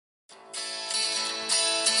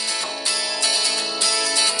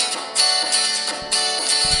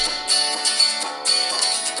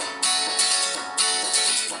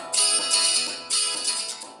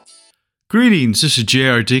Greetings, this is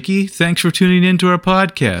J.R. Dickey. Thanks for tuning in to our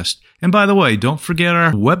podcast. And by the way, don't forget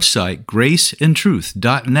our website,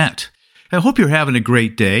 graceandtruth.net. I hope you're having a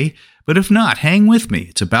great day, but if not, hang with me.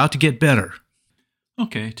 It's about to get better.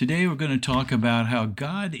 Okay, today we're going to talk about how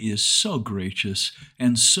God is so gracious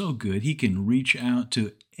and so good, He can reach out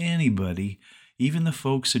to anybody, even the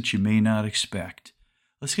folks that you may not expect.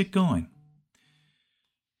 Let's get going.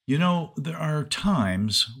 You know, there are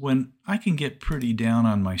times when I can get pretty down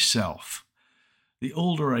on myself. The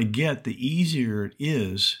older I get, the easier it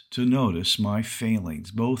is to notice my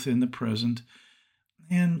failings, both in the present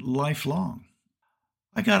and lifelong.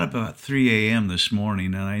 I got up about 3 a.m. this morning,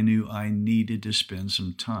 and I knew I needed to spend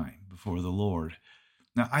some time before the Lord.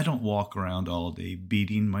 Now, I don't walk around all day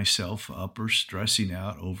beating myself up or stressing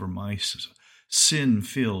out over my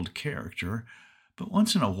sin-filled character, but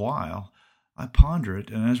once in a while, I ponder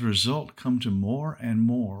it, and as a result come to more and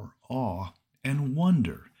more awe and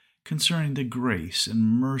wonder concerning the grace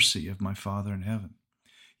and mercy of my Father in heaven.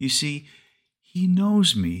 You see, He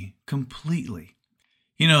knows me completely.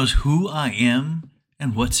 He knows who I am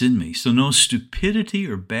and what's in me, so no stupidity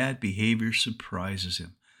or bad behavior surprises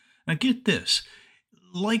Him. Now get this,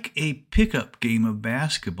 like a pickup game of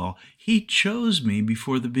basketball, He chose me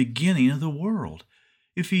before the beginning of the world.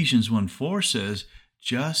 Ephesians 1:4 says,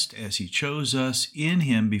 just as He chose us in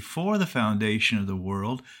Him before the foundation of the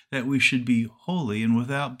world, that we should be holy and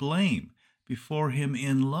without blame before Him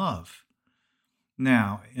in love.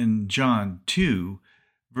 Now, in John 2,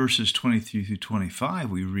 verses 23 through 25,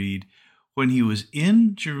 we read, when He was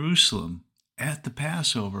in Jerusalem at the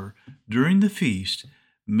Passover during the feast,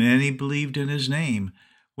 many believed in His name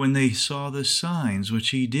when they saw the signs which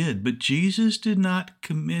He did. But Jesus did not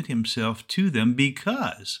commit Himself to them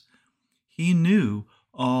because He knew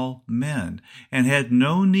all men, and had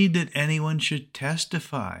no need that anyone should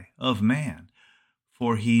testify of man,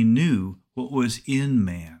 for He knew what was in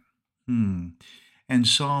man. And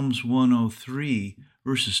Psalms 103,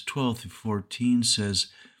 verses 12 through 14 says,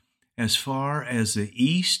 as far as the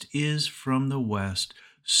east is from the west,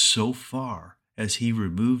 so far as He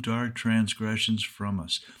removed our transgressions from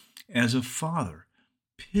us. As a father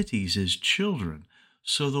pities his children,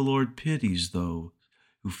 so the Lord pities those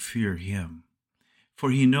who fear Him. For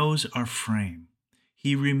He knows our frame.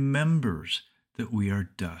 He remembers that we are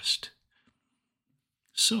dust.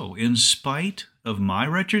 So, in spite of my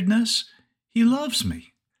wretchedness, He loves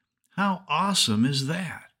me. How awesome is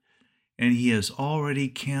that? And He has already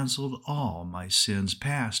canceled all my sins,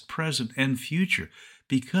 past, present, and future,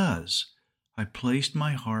 because I placed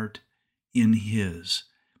my heart in His,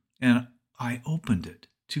 and I opened it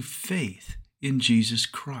to faith in Jesus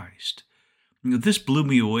Christ. This blew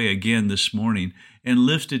me away again this morning and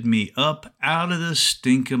lifted me up out of the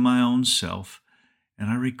stink of my own self.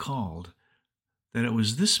 And I recalled that it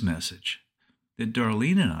was this message that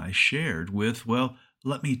Darlene and I shared with, well,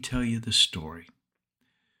 let me tell you the story.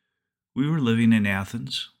 We were living in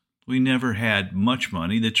Athens. We never had much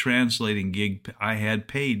money. The translating gig I had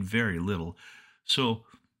paid very little. So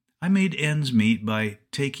I made ends meet by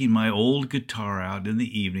taking my old guitar out in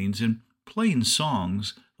the evenings and playing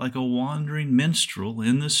songs like a wandering minstrel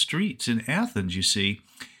in the streets. In Athens, you see,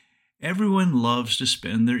 everyone loves to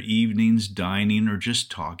spend their evenings dining or just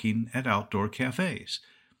talking at outdoor cafes.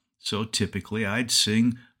 So typically I'd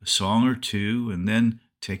sing a song or two and then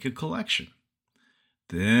take a collection.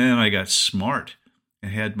 Then I got smart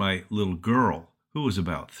and had my little girl, who was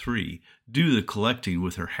about 3, do the collecting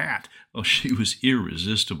with her hat. Oh, she was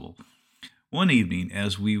irresistible. One evening,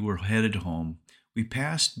 as we were headed home, we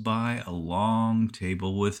passed by a long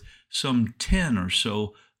table with some 10 or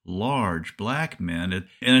so large black men,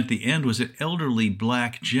 and at the end was an elderly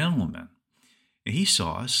black gentleman. He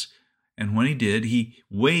saw us, and when he did, he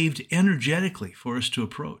waved energetically for us to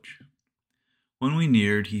approach. When we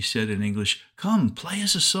neared, he said in English, "Come, play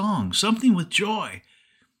us a song, something with joy."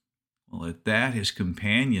 Well, at that, his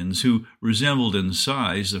companions, who resembled in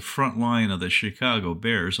size the front line of the Chicago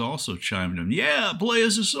Bears, also chimed in, "Yeah, play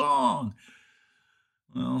us a song."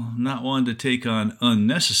 Well, not one to take on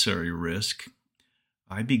unnecessary risk,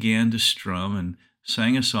 I began to strum and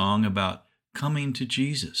sang a song about coming to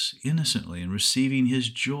Jesus innocently and receiving His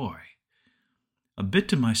joy. A bit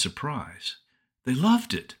to my surprise, they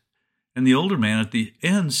loved it, and the older man at the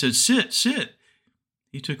end said, "Sit, sit."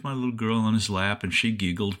 He took my little girl on his lap, and she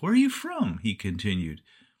giggled. "Where are you from?" he continued.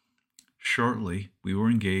 Shortly, we were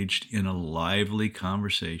engaged in a lively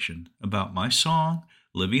conversation about my song,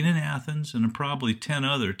 living in Athens, and probably 10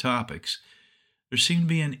 other topics. There seemed to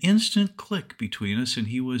be an instant click between us, and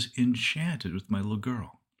he was enchanted with my little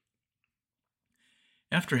girl.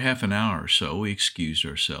 After half an hour or so, we excused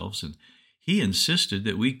ourselves, and he insisted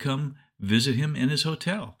that we come visit him in his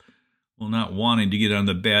hotel. Well, not wanting to get on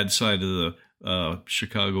the bad side of the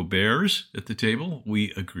Chicago Bears at the table,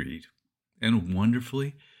 we agreed. And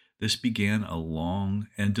wonderfully, this began a long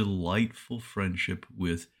and delightful friendship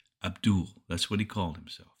with Abdul. That's what he called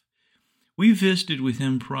himself. We visited with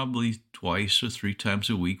him probably 2 or 3 times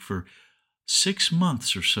a week for 6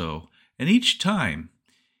 months or so, and each time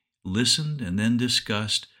listened and then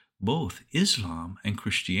discussed both Islam and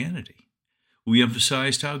Christianity. We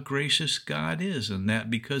emphasized how gracious God is and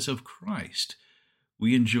that because of Christ,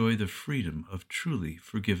 we enjoy the freedom of truly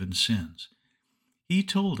forgiven sins. He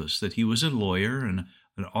told us that he was a lawyer and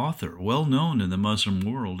an author well known in the Muslim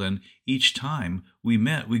world, and each time we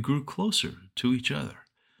met, we grew closer to each other.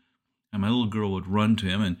 And my little girl would run to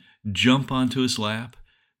him and jump onto his lap.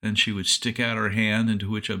 Then she would stick out her hand, into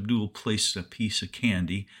which Abdul placed a piece of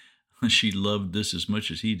candy. She loved this as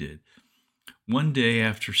much as he did. One day,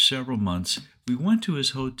 after several months, we went to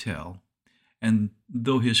his hotel, and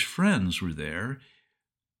though his friends were there,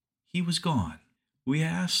 he was gone. We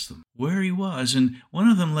asked them where he was, and one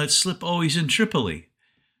of them let slip, "Oh, he's in Tripoli."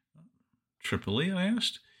 "Tripoli?" I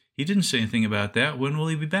asked. "He didn't say anything about that. When will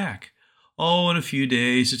he be back?" "Oh, in a few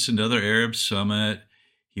days. It's another Arab summit,"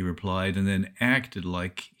 he replied, and then acted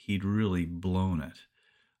like he'd really blown it.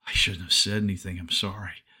 "I shouldn't have said anything. I'm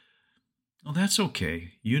sorry." "Well, that's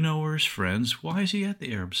okay. You know we're his friends. Why is he at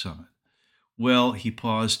the Arab summit?" "Well," he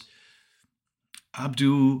paused,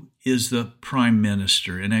 "Abdul is the prime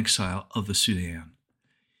minister in exile of the Sudan.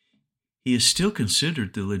 He is still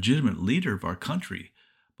considered the legitimate leader of our country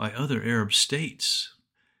by other Arab states.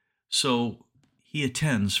 So he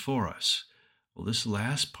attends for us." Well, this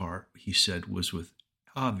last part, he said, was with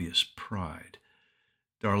obvious pride.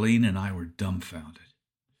 Darlene and I were dumbfounded.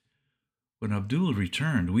 When Abdul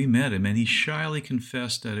returned, we met him, and he shyly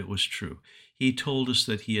confessed that it was true. He told us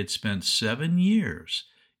that he had spent 7 years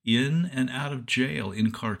in and out of jail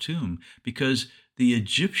in Khartoum because the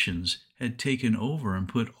Egyptians had taken over and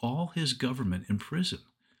put all his government in prison.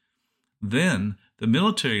 Then the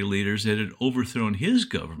military leaders that had overthrown his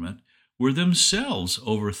government were themselves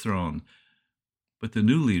overthrown, but the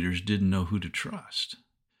new leaders didn't know who to trust.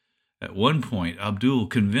 At one point, Abdul,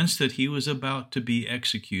 convinced that he was about to be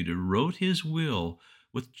executed, wrote his will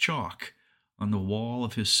with chalk on the wall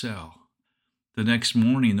of his cell. The next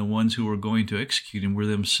morning, the ones who were going to execute him were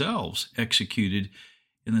themselves executed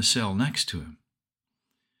in the cell next to him.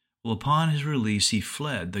 Well, upon his release, he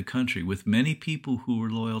fled the country with many people who were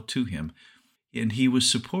loyal to him, and he was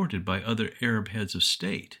supported by other Arab heads of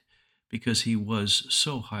state because he was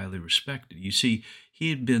so highly respected. You see, he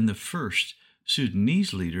had been the first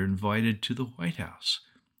Sudanese leader invited to the White House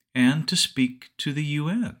and to speak to the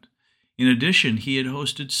UN. In addition, he had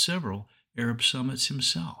hosted several Arab summits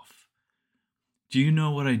himself. "Do you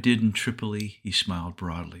know what I did in Tripoli?" He smiled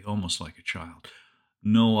broadly, almost like a child.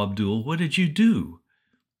 "No, Abdul, what did you do?"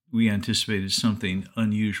 We anticipated something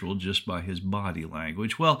unusual just by his body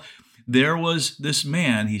language. "Well, there was this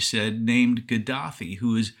man," he said, "named Gaddafi,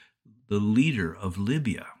 who is the leader of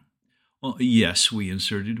Libya." "Well, yes," we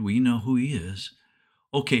inserted, "we know who he is."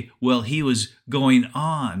 "Okay, well, he was going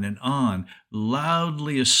on and on,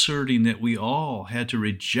 loudly asserting that we all had to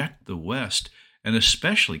reject the West, and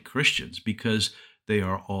especially Christians, because they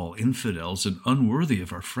are all infidels and unworthy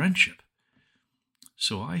of our friendship.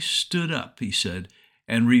 So I stood up," he said,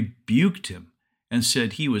 "and rebuked him and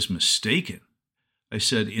said he was mistaken. I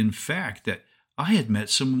said, in fact, that I had met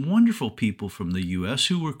some wonderful people from the U.S.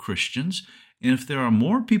 who were Christians, and if there are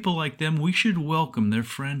more people like them, we should welcome their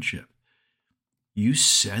friendship." "You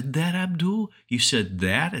said that, Abdul? You said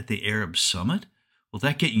that at the Arab summit? Will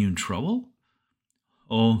that get you in trouble?"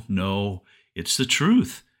 "Oh, no, it's the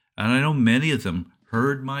truth, and I know many of them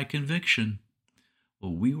heard my conviction."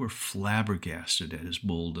 Well, we were flabbergasted at his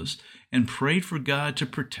boldness and prayed for God to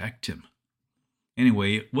protect him.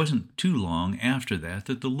 Anyway, it wasn't too long after that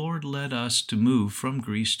the Lord led us to move from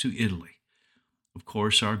Greece to Italy. Of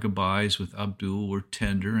course, our goodbyes with Abdul were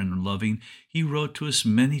tender and loving. He wrote to us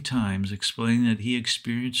many times explaining that he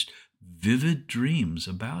experienced vivid dreams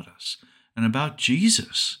about us and about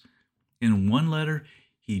Jesus. In one letter,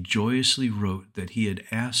 he joyously wrote that he had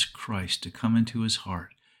asked Christ to come into his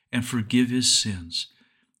heart and forgive his sins.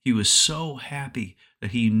 He was so happy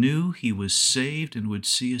that he knew he was saved and would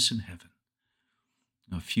see us in heaven.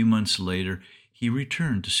 A few months later, he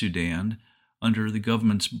returned to Sudan under the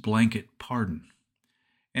government's blanket pardon.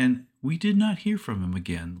 And we did not hear from him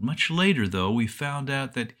again. Much later, though, we found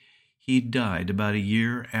out that he died about a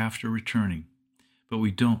year after returning, but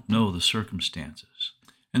we don't know the circumstances.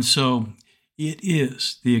 And so it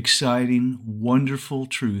is the exciting, wonderful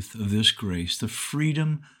truth of this grace, the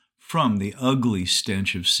freedom from the ugly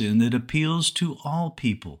stench of sin that appeals to all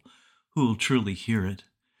people who will truly hear it.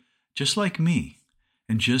 Just like me,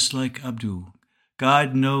 and just like Abdul,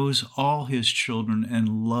 God knows all his children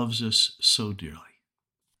and loves us so dearly.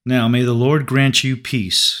 Now may the Lord grant you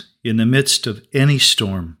peace in the midst of any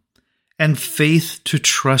storm and faith to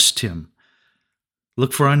trust him.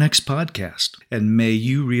 Look for our next podcast, and may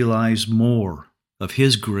you realize more of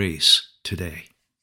his grace today.